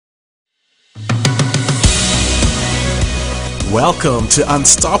Welcome to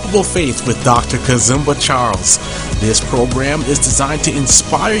Unstoppable Faith with Dr. Kazumba Charles. This program is designed to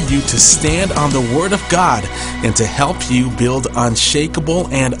inspire you to stand on the Word of God and to help you build unshakable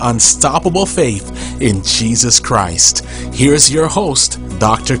and unstoppable faith in Jesus Christ. Here's your host,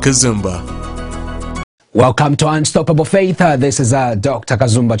 Dr. Kazumba. Welcome to Unstoppable Faith. This is Dr.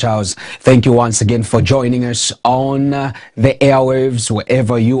 Kazumba Charles. Thank you once again for joining us on the airwaves,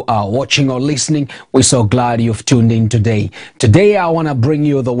 wherever you are watching or listening. We're so glad you've tuned in today. Today, I want to bring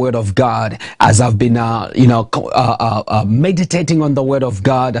you the Word of God as I've been, meditating on the Word of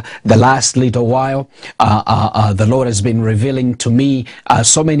God the last little while. The Lord has been revealing to me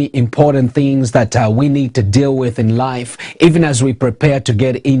so many important things that we need to deal with in life, even as we prepare to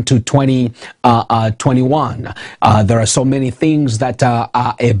get into 2021. There are so many things that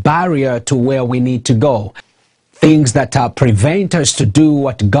are a barrier to where we need to go. Things that prevent us to do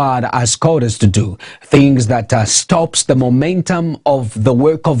what God has called us to do. Things that stops the momentum of the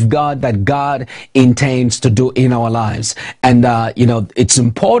work of God that God intends to do in our lives. And, it's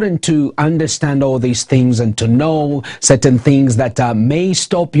important to understand all these things and to know certain things that may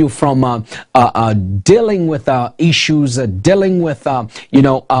stop you from dealing with issues, dealing with,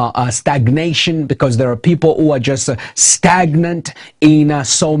 stagnation, because there are people who are just stagnant in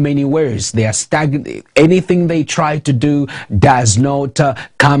so many ways. They are stagnant. Anything they try to do does not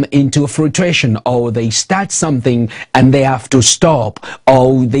come into fruition, or they start something and they have to stop,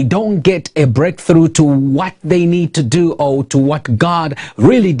 or they don't get a breakthrough to what they need to do or to what God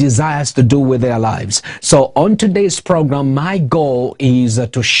really desires to do with their lives. So on today's program, my goal is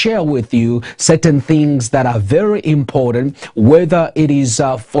to share with you certain things that are very important, whether it is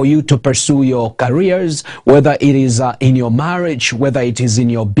for you to pursue your careers, whether it is in your marriage, whether it is in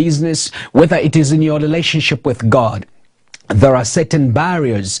your business, whether it is in your relationship with God. There are certain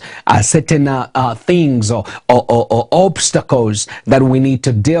barriers, certain things or obstacles that we need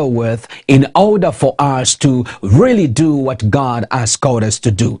to deal with in order for us to really do what God has called us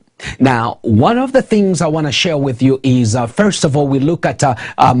to do. Now, one of the things I want to share with you is, first of all, we look at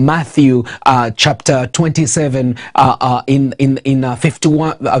Matthew chapter 27 in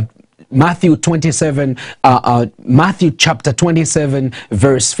 51. Matthew 27, Matthew chapter 27,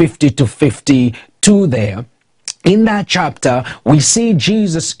 verse 50 to 52 there. In that chapter, we see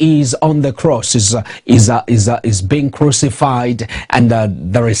Jesus is on the cross, is being crucified, and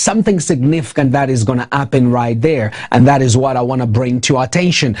there is something significant that is going to happen right there, and that is what I want to bring to your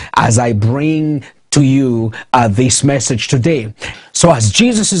attention as I bring to you this message today. So as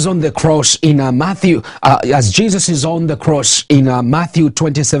Jesus is on the cross in Matthew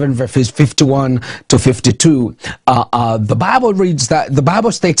 27 verses 51 to 52, the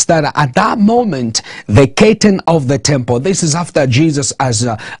Bible states that at that moment the curtain of the temple, this is after Jesus has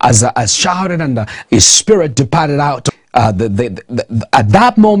shouted and his spirit departed out. At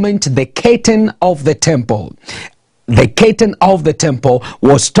that moment the curtain of the temple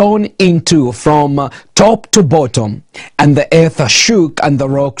was torn into from top to bottom, and the earth shook and the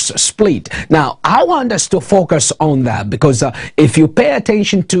rocks split. Now, I want us to focus on that, because if you pay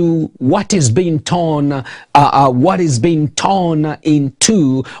attention to what is being torn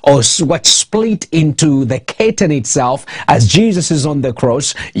into, or what's split into the curtain itself, as Jesus is on the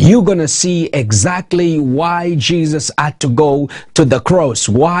cross, you're going to see exactly why Jesus had to go to the cross,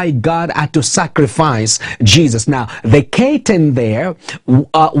 why God had to sacrifice Jesus. Now, the curtain there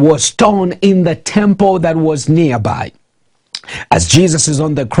was torn in the temple that was nearby. As Jesus is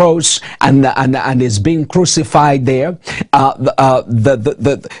on the cross and is being crucified there,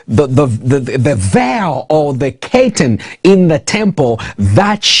 the veil or the curtain in the temple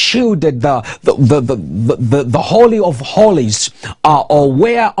that shielded the Holy of Holies, or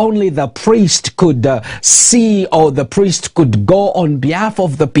where only the priest could see, or the priest could go on behalf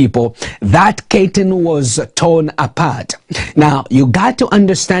of the people, that curtain was torn apart. Now, you got to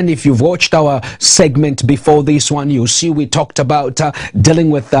understand, if you've watched our segment before this one, you see we talked about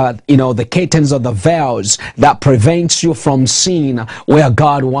dealing with the curtains or the veils that prevents you from seeing where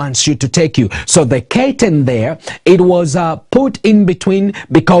God wants you to take you. So the curtain there, it was put in between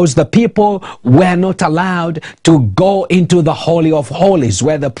because the people were not allowed to go into the Holy of Holies,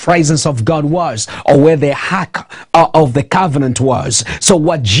 where the presence of God was, or where the ark of the covenant was. So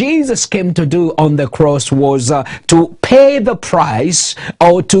what Jesus came to do on the cross was to pay the price,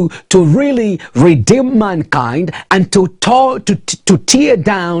 or to really redeem mankind, and to tear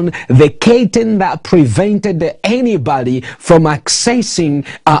down the curtain that prevented anybody from accessing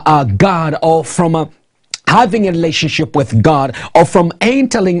God, or from having a relationship with God or from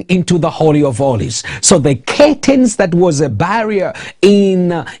entering into the Holy of Holies. So the curtains that was a barrier in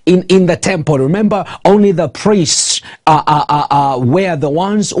the temple. Remember, only the priests were the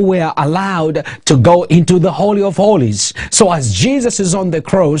ones who were allowed to go into the Holy of Holies. So as Jesus is on the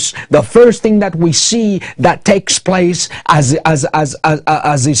cross, the first thing that we see that takes place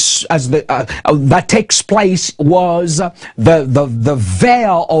that takes place was the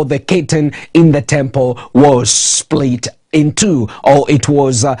veil or the curtain in the temple was split in two, or it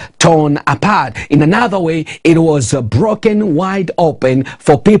was torn apart. In another way, it was broken wide open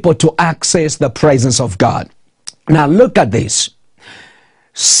for people to access the presence of God. Now look at this.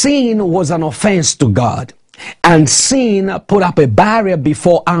 Sin was an offense to God, and sin put up a barrier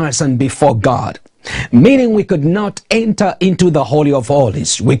before us and before God. Meaning we could not enter into the Holy of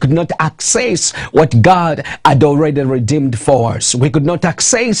Holies. We could not access what God had already redeemed for us. We could not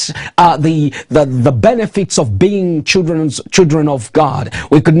access the benefits of being children of God.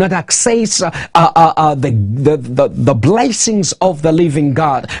 We could not access the blessings of the living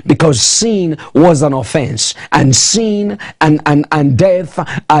God, because sin was an offense, and sin and death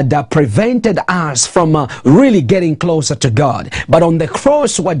had prevented us from really getting closer to God. But on the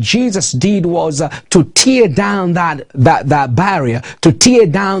cross, what Jesus did was to tear down that barrier, to tear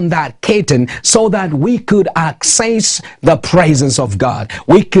down that curtain, so that we could access the presence of God.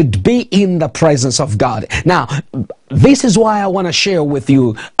 We could be in the presence of God. Now, this is why I want to share with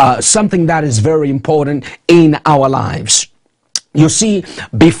you something that is very important in our lives. You see,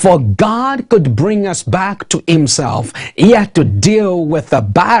 before God could bring us back to himself, he had to deal with a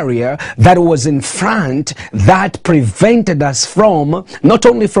barrier that was in front that prevented us from, not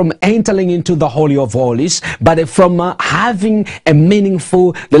only from entering into the Holy of Holies, but from having a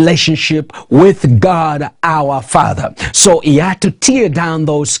meaningful relationship with God, our Father. So he had to tear down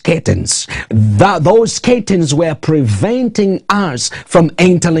those curtains. Those curtains were preventing us from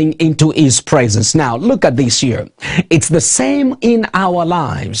entering into his presence. Now, look at this here. It's the same in our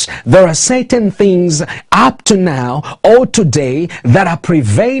lives. There are certain things up to now or today that are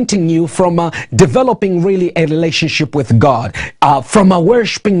preventing you from developing really a relationship with God, from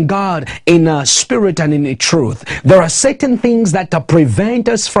worshiping God in spirit and in truth. There are certain things that prevent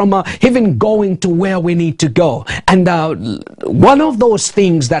us from even going to where we need to go. And one of those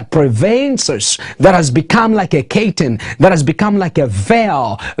things that prevents us, that has become like a curtain, that has become like a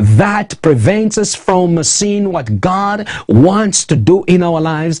veil, that prevents us from seeing what God wants to do in our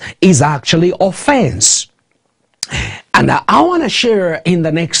lives, is actually offense. And I want to share in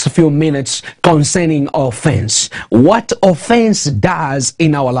the next few minutes concerning offense, what offense does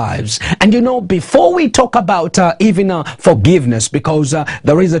in our lives. And you know, before we talk about even forgiveness, because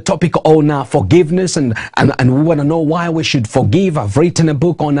there is a topic on forgiveness, and we want to know why we should forgive. I've written a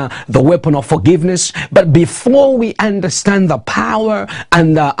book on the weapon of forgiveness. But before we understand the power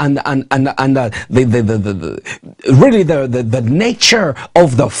and really the nature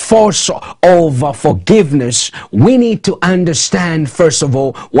of the force of forgiveness, we need to understand first of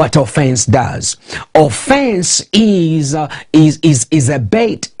all what offense does. Offense is a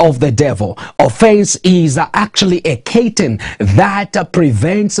bait of the devil. Offense is actually a curtain that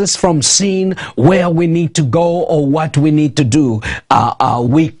prevents us from seeing where we need to go or what we need to do.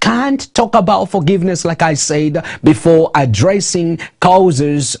 We can't talk about forgiveness, like I said before, addressing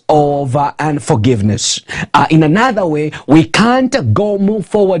causes of unforgiveness. In another way, we can't move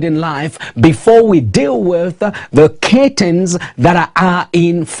forward in life before we deal with the curtains that are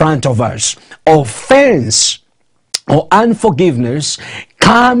in front of us. Offense or unforgiveness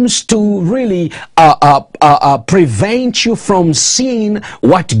comes to really prevent you from seeing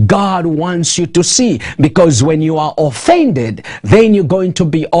what God wants you to see. Because when you are offended, then you're going to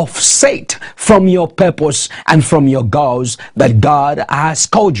be offset from your purpose and from your goals that God has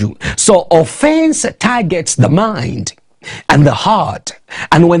called you. So offense targets the mind and the heart.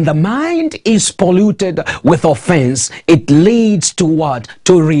 And when the mind is polluted with offense, it leads to what?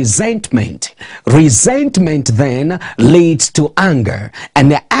 To resentment. Resentment then leads to anger,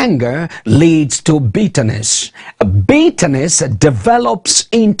 and the anger leads to bitterness. Bitterness develops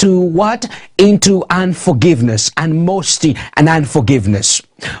into what? Into unforgiveness, and mostly an unforgiveness.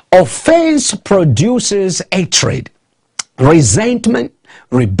 Offense produces hatred, resentment,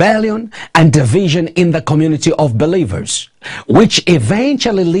 rebellion, and division in the community of believers. which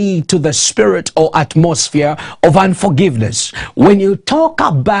eventually lead to the spirit or atmosphere of unforgiveness. When you talk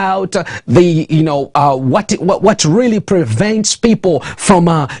about what really prevents people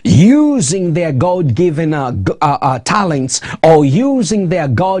from using their God-given talents or using their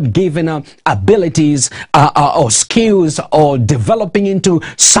God-given abilities or skills or developing into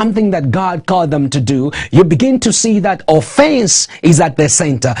something that God called them to do, you begin to see that offense is at the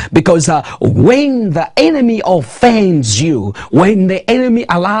center. Because when the enemy offends you, when the enemy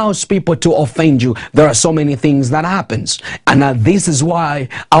allows people to offend you, there are so many things that happens. And this is why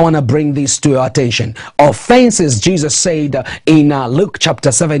I want to bring this to your attention. Offenses, Jesus said in Luke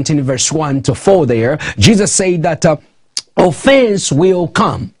chapter 17 verse 1 to 4 there, Jesus said that offense will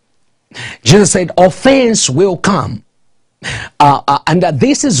come. Jesus said offense will come. And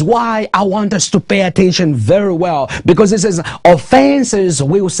this is why I want us to pay attention very well, because it says offenses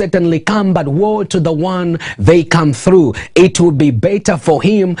will certainly come, but woe to the one they come through. It would be better for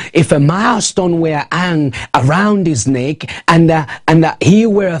him if a milestone were hung around his neck and he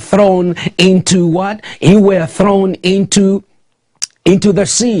were thrown into what? He were thrown into the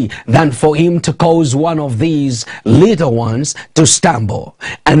sea than for him to cause one of these little ones to stumble.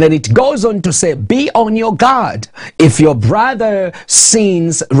 And then it goes on to say, be on your guard. If your brother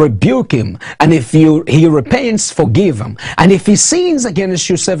sins, rebuke him. And if he repents, forgive him. And if he sins against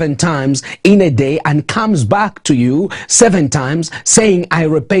you 7 times in a day and comes back to you 7 times saying, I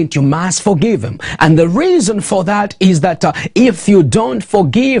repent, you must forgive him. And the reason for that is that if you don't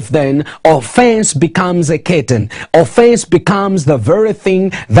forgive, then offense becomes a curtain. Offense becomes the very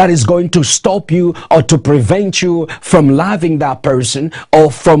thing that is going to stop you or to prevent you from loving that person,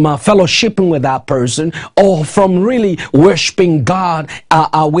 or from fellowshipping with that person, or from really worshiping God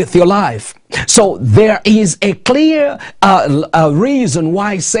with your life. So there is a clear reason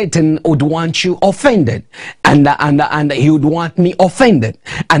why Satan would want you offended, and he would want me offended.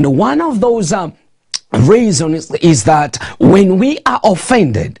 And one of those reasons is that when we are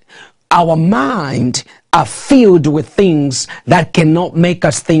offended, our mind are filled with things that cannot make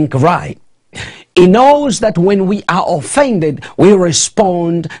us think right. He knows that when we are offended, we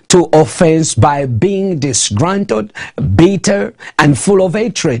respond to offense by being disgruntled, bitter, and full of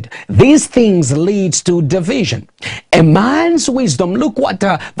hatred. These things lead to division. A man's wisdom, look what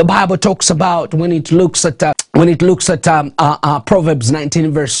the Bible talks about when it looks at Proverbs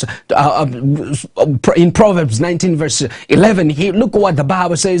 19 verse in Proverbs 19 verse 11. Look what the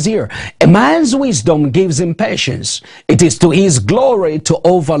Bible says here. A man's wisdom gives him patience. It is to his glory to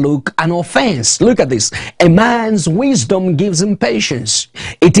overlook an offense. Look at this. A man's wisdom gives him patience.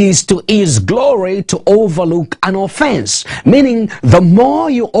 It is to his glory to overlook an offense. Meaning, the more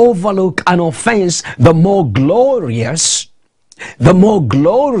you overlook an offense, the more glorious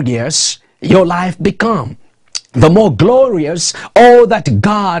your life becomes. The more glorious all that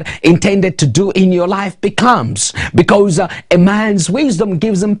God intended to do in your life becomes, because a man's wisdom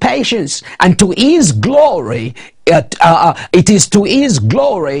gives him patience, and to his glory, it is to his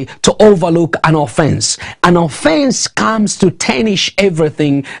glory to overlook an offense. An offense comes to tarnish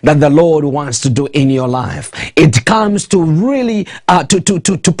everything that the Lord wants to do in your life. It comes to really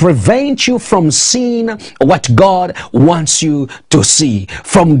to prevent you from seeing what God wants you to see,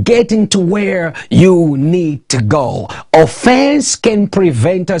 from getting to where you need to go. Offense can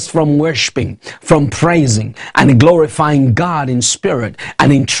prevent us from worshiping, from praising and glorifying God in spirit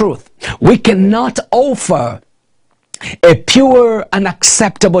and in truth. We cannot offer a pure and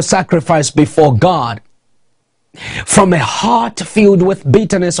acceptable sacrifice before God from a heart filled with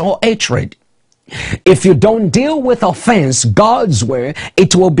bitterness or hatred. If you don't deal with offense God's way,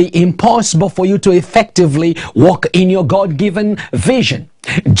 it will be impossible for you to effectively walk in your God-given vision,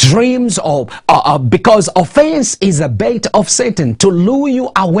 dreams, or because offense is a bait of Satan to lure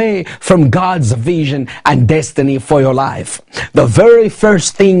you away from God's vision and destiny for your life. The very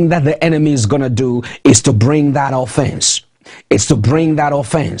first thing that the enemy is going to do is to bring that offense. It's to bring that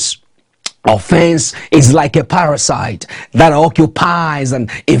offense. Offense is like a parasite that occupies and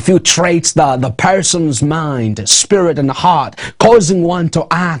infiltrates the person's mind, spirit, and heart, causing one to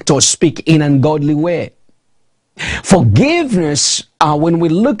act or speak in an ungodly way. Forgiveness, when we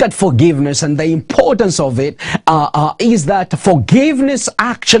look at forgiveness and the importance of it, is that forgiveness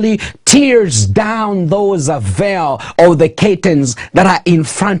actually tears down those veil or the curtains that are in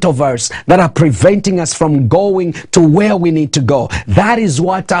front of us, that are preventing us from going to where we need to go. That is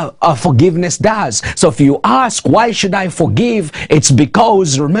what forgiveness does. So if you ask, why should I forgive? It's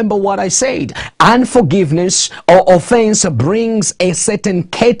because, remember what I said, unforgiveness or offense brings a certain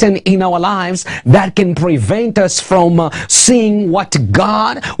curtain in our lives that can prevent us from seeing what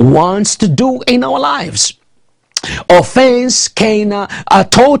God wants to do in our lives. Offense can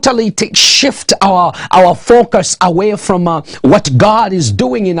totally shift our focus away from what God is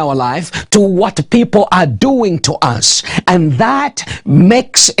doing in our life to what people are doing to us, and that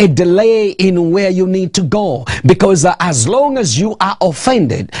makes a delay in where you need to go, because as long as you are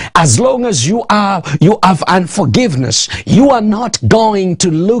offended, as long as you have unforgiveness, you are not going to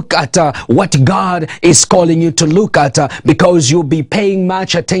look at what God is calling you to look at, because you'll be paying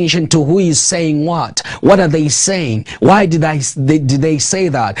much attention to who is saying what are they saying, why did they say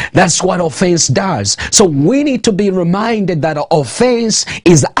that. That's what offense does. So we need to be reminded that offense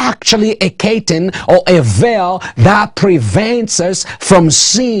is actually a curtain or a veil that prevents us from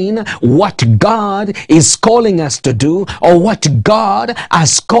seeing what God is calling us to do, or what God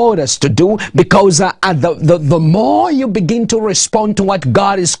has called us to do, because the more you begin to respond to what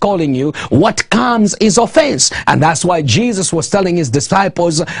God is calling you, what comes is offense. And that's why Jesus was telling his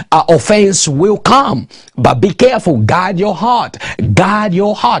disciples, offense will come, but be careful, guard your heart, guard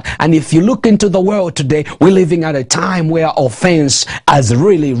your heart. And if you look into the world today, we're living at a time where offense has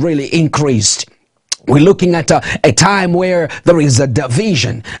really increased. We're looking at a time where there is a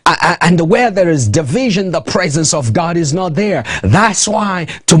division, and where there is division, the presence of God is not there. That's why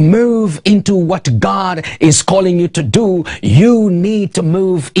to move into what God is calling you to do, you need to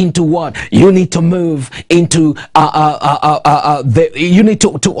move into what? You need to move into you need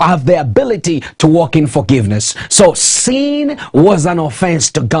to have the ability to walk in forgiveness. So sin was an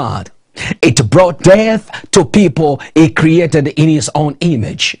offense to God. It brought death to people he created in his own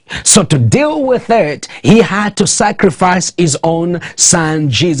image. So to deal with it, he had to sacrifice his own son,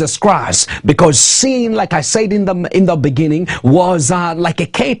 Jesus Christ, because sin, like I said in the beginning, was like a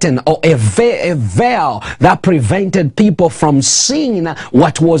curtain or a veil that prevented people from seeing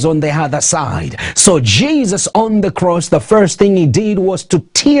what was on the other side. So Jesus on the cross, the first thing he did was to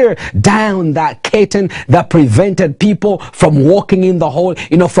tear down that curtain that prevented people from walking in the whole,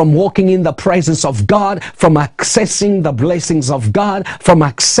 from walking in the presence of God, from accessing the blessings of God, from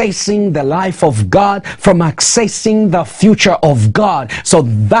accessing the life of God, from accessing the future of God. So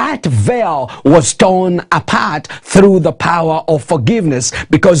that veil was torn apart through the power of forgiveness,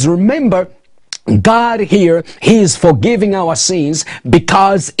 because remember, God here, he is forgiving our sins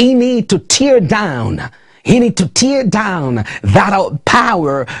because he needs to tear down. He need to tear down that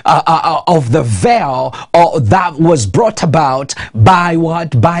power of the veil that was brought about by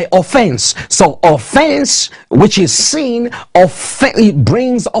what? By offense. So offense, which is sin, it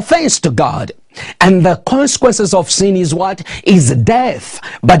brings offense to God. And the consequences of sin is what? Is death.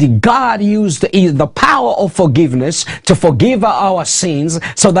 But God used the power of forgiveness to forgive our sins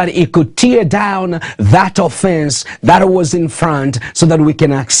so that he could tear down that offense that was in front, so that we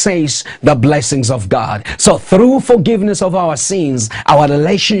can access the blessings of God. So through forgiveness of our sins, our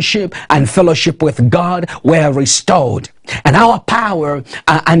relationship and fellowship with God were restored. And our power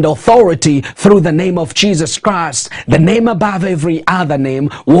and authority through the name of Jesus Christ, the name above every other name,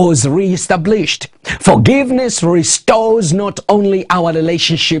 was reestablished. Forgiveness restores not only our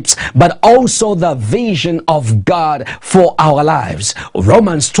relationships, but also the vision of God for our lives.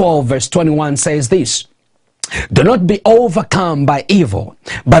 Romans 12 verse 21 says this: do not be overcome by evil,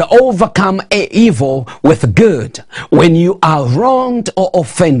 but overcome evil with good. When you are wronged or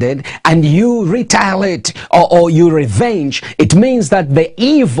offended and you retaliate or you revenge, it means that the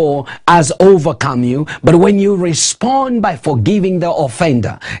evil has overcome you. But when you respond by forgiving the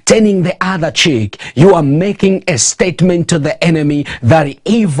offender, turning the other cheek, you are making a statement to the enemy that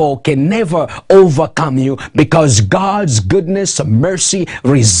evil can never overcome you, because God's goodness and mercy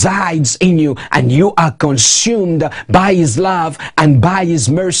resides in you, and you are consumed by his love and by his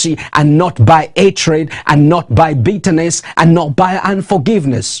mercy, and not by hatred, and not by bitterness, and not by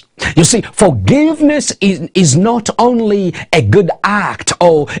unforgiveness. You see, forgiveness is not only a good act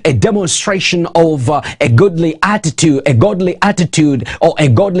or a demonstration of a godly attitude or a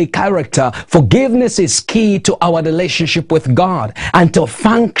godly character. Forgiveness is key to our relationship with God and to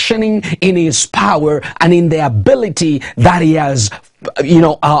functioning in his power and in the ability that he has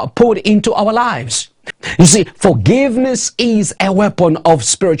put into our lives. You see, forgiveness is a weapon of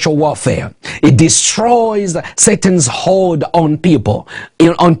spiritual warfare. It destroys Satan's hold on people,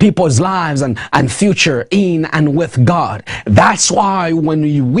 on people's lives and future in and with God. That's why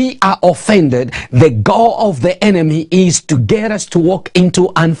when we are offended, the goal of the enemy is to get us to walk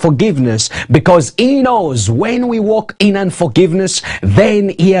into unforgiveness, because he knows when we walk in unforgiveness, then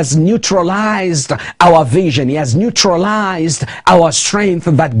he has neutralized our vision. He has neutralized our strength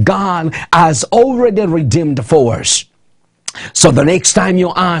that God has already redeemed for us. So the next time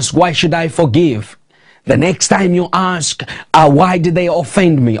you ask, why should I forgive? The next time you ask, why did they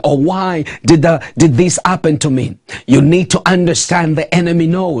offend me? Or why did this happen to me? You need to understand the enemy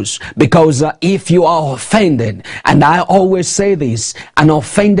knows. Because if you are offended, and I always say this,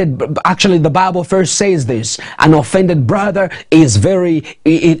 actually the Bible first says this, an offended brother is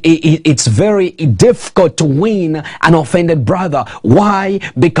it's very difficult to win an offended brother. Why?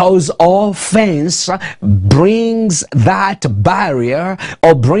 Because offense brings that barrier,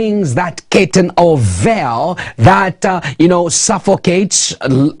 or brings that curtain of veil that suffocates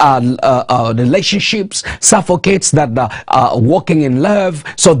relationships, suffocates that walking in love.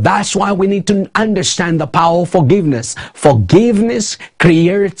 So that's why we need to understand the power of forgiveness. Forgiveness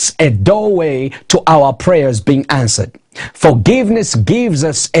creates a doorway to our prayers being answered. Forgiveness gives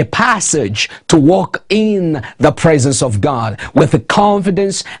us a passage to walk in the presence of God with the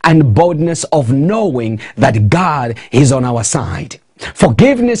confidence and boldness of knowing that God is on our side.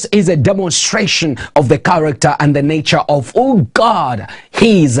 Forgiveness is a demonstration of the character and the nature of who God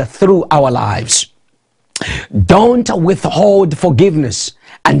is through our lives. Don't withhold forgiveness,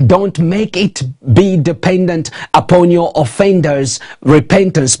 and don't make it be dependent upon your offender's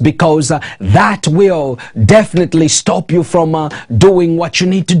repentance, because that will definitely stop you from doing what you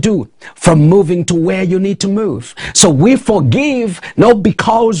need to do, from moving to where you need to move. So we forgive not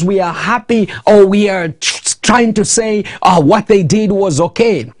because we are happy or we are trying to say what they did was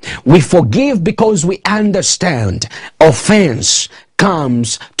okay. We forgive because we understand offense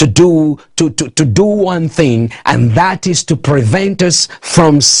comes to do one thing, and that is to prevent us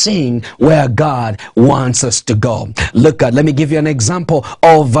from seeing where God wants us to go. Let me give you an example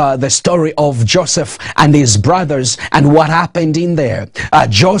of the story of Joseph and his brothers and what happened in there.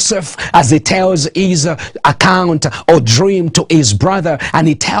 Joseph, as he tells his account or dream to his brother, and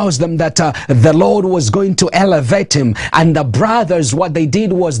he tells them that the Lord was going to elevate him, and the brothers, what they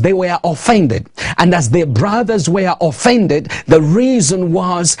did was they were offended. And as the brothers were offended, the reason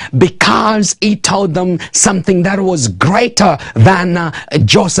was because he told them something that was greater than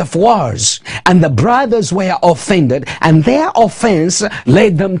Joseph was. And the brothers were offended, and their offense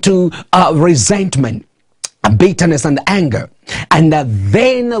led them to resentment, bitterness, and anger. And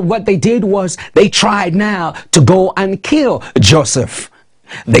then what they did was they tried now to go and kill Joseph.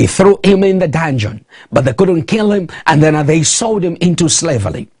 They threw him in the dungeon, but they couldn't kill him, and then they sold him into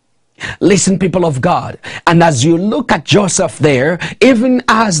slavery. Listen, people of God, and as you look at Joseph there, even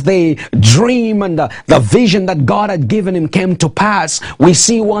as the dream and the vision that God had given him came to pass, we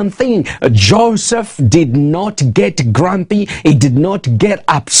see one thing: Joseph did not get grumpy, he did not get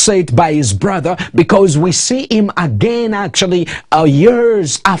upset by his brother, because we see him again actually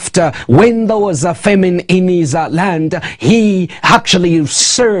years after, when there was a famine in his land. He actually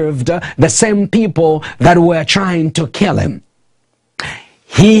served the same people that were trying to kill him.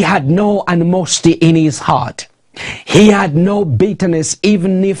 He had no animosity in his heart. He had no bitterness,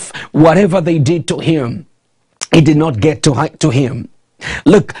 even if whatever they did to him, it did not get to him.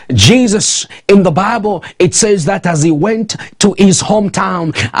 Look, Jesus in the Bible, it says that as he went to his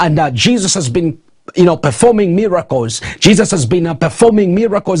hometown, and Jesus has been performing miracles. Jesus has been performing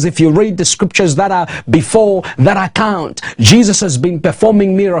miracles. If you read the scriptures that are before that account, Jesus has been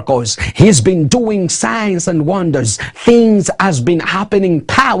performing miracles. He's been doing signs and wonders. Things has been happening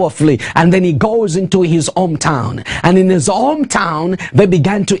powerfully. And then he goes into his hometown. And in his hometown, they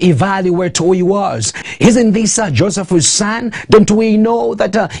began to evaluate who he was. Isn't this Joseph's son? Don't we know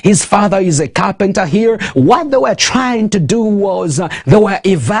that his father is a carpenter here? What they were trying to do was they were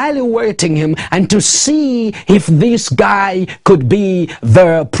evaluating him and to see if this guy could be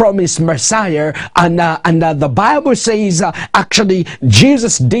the promised Messiah. And the Bible says actually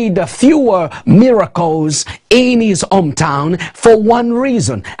Jesus did fewer miracles in his hometown for one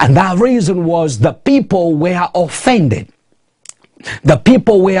reason, and that reason was the people were offended. The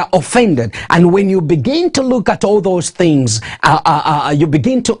people were offended. And when you begin to look at all those things, you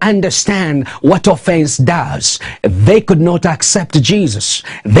begin to understand what offense does. They could not accept Jesus.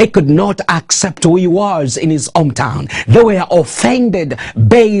 They could not accept who he was in his hometown. They were offended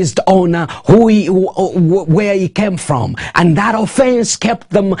based on where he came from. And that offense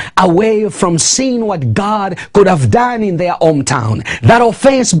kept them away from seeing what God could have done in their hometown. That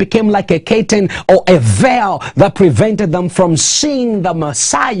offense became like a curtain or a veil that prevented them from seeing awaiting the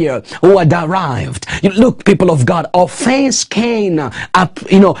Messiah who had arrived. Look, people of God, offense can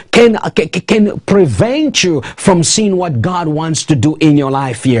prevent you from seeing what God wants to do in your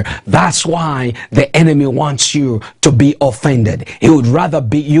life here. That's why the enemy wants you to be offended. He would rather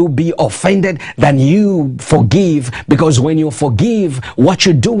you be offended than you forgive, because when you forgive, what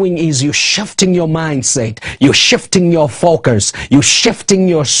you're doing is you're shifting your mindset, you're shifting your focus, you're shifting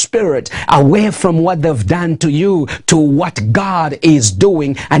your spirit away from what they've done to you to what God is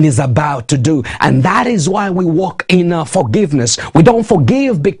doing and is about to do. And that is why we walk in forgiveness. We don't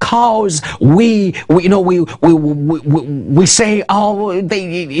forgive because we say, oh,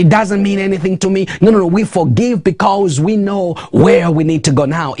 it doesn't mean anything to me. No. We forgive because we know where we need to go.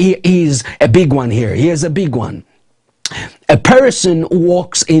 Now, here is a big one here. Here's a big one. A person who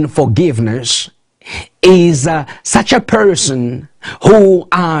walks in forgiveness is such a person who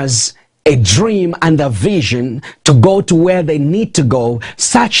has a dream and a vision to go to where they need to go,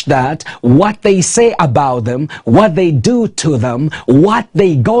 such that what they say about them, what they do to them, what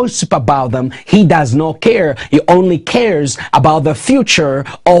they gossip about them, he does not care. He only cares about the future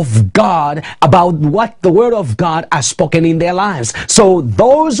of God, about what the Word of God has spoken in their lives. So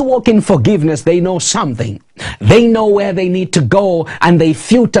those who walk in forgiveness, they know something. They know where they need to go, and they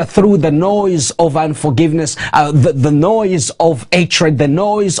filter through the noise of unforgiveness, the noise of hatred, the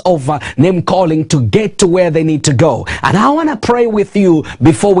noise of name calling, to get to where they need to go. And I want to pray with you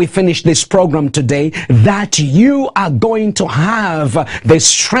before we finish this program today, that you are going to have the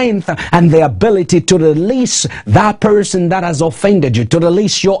strength and the ability to release that person that has offended you, to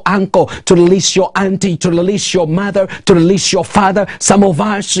release your uncle, to release your auntie, to release your mother, to release your father. Some of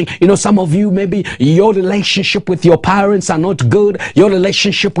us, some of you, maybe your relationship with your parents are not good. Your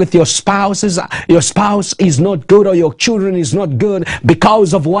relationship with your spouse is not good, or your children is not good.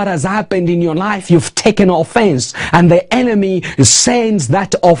 Because of what has happened in your life, you've taken offense, and the enemy sends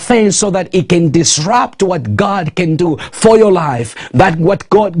that offense so that it can disrupt what God can do for your life, that what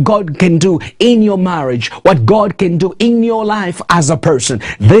God can do in your marriage, what God can do in your life as a person.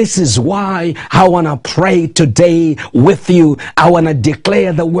 This is why I want to pray today with you. I want to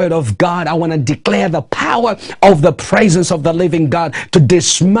declare the Word of God. I want to declare the power of the presence of the living God to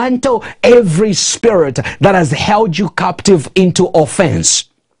dismantle every spirit that has held you captive into offense.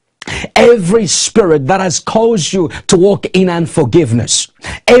 Every spirit that has caused you to walk in unforgiveness.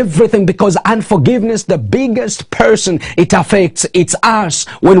 Everything, because unforgiveness, the biggest person it affects, it's us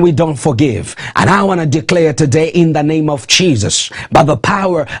when we don't forgive. And I want to declare today, in the name of Jesus, by the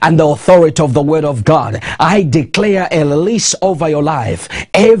power and the authority of the Word of God, I declare a release over your life.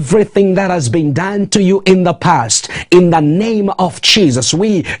 Everything that has been done to you in the past, in the name of Jesus,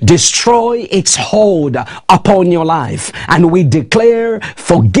 we destroy its hold upon your life, and we declare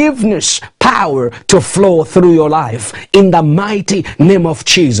forgiveness power to flow through your life in the mighty name of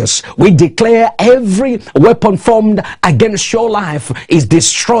Jesus. We declare every weapon formed against your life is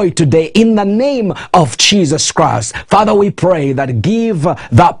destroyed today in the name of Jesus Christ. Father, we pray that give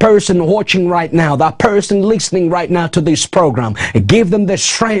that person watching right now, that person listening right now to this program, give them the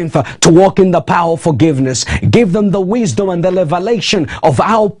strength to walk in the power of forgiveness. Give them the wisdom and the revelation of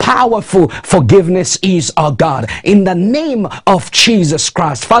how powerful forgiveness is, our God, in the name of Jesus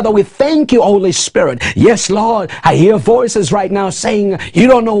Christ. Father, we thank you, Holy Spirit. Yes, Lord, I hear voices right now saying, you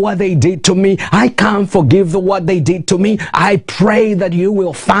don't know what they did to me. I can't forgive what they did to me. I pray that you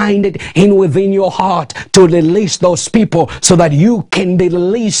will find it within your heart to release those people, so that you can be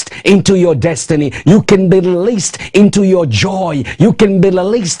released into your destiny. You can be released into your joy. You can be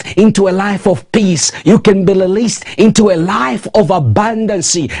released into a life of peace. You can be released into a life of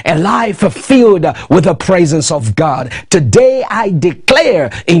abundance, a life filled with the presence of God. Today I declare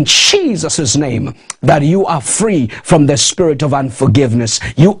in Jesus' name that you are free from the spirit of unforgiveness.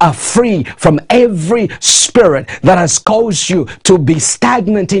 You are free from every spirit that has caused you to be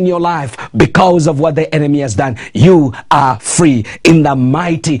stagnant in your life because of what the enemy has done. You are free. In the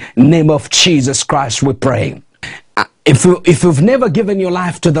mighty name of Jesus Christ we pray. If you've never given your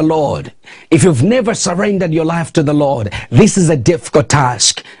life to the Lord, if you've never surrendered your life to the Lord, this is a difficult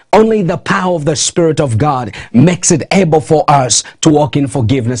task. Only the power of the Spirit of God makes it able for us to walk in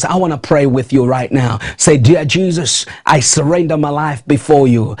forgiveness. I want to pray with you right now. Say, dear Jesus, I surrender my life before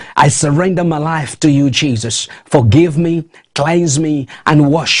you. I surrender my life to you, Jesus. Forgive me, cleanse me, and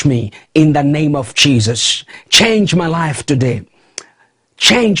wash me in the name of Jesus. Change my life today.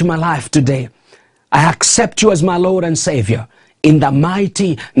 Change my life today. I accept you as my Lord and Savior. In the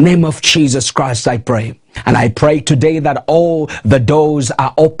mighty name of Jesus Christ, I pray. And I pray today that all the doors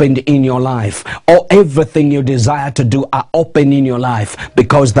are opened in your life. Or everything you desire to do are open in your life,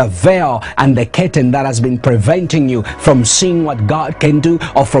 because the veil and the curtain that has been preventing you from seeing what God can do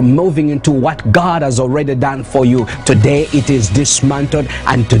or from moving into what God has already done for you, today it is dismantled,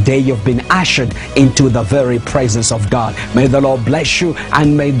 and today you've been ushered into the very presence of God. May the Lord bless you,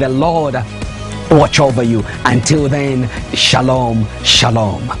 and may the Lord watch over you. Until then, shalom,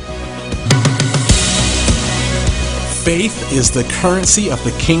 shalom. Faith is the currency of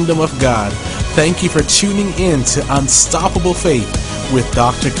the kingdom of God. Thank you for tuning in to Unstoppable Faith with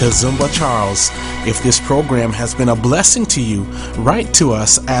Dr. Kazumba Charles. If this program has been a blessing to you, write to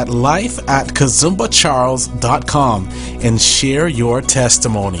us at life@kazumbacharles.com and share your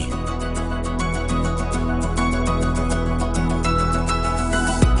testimony.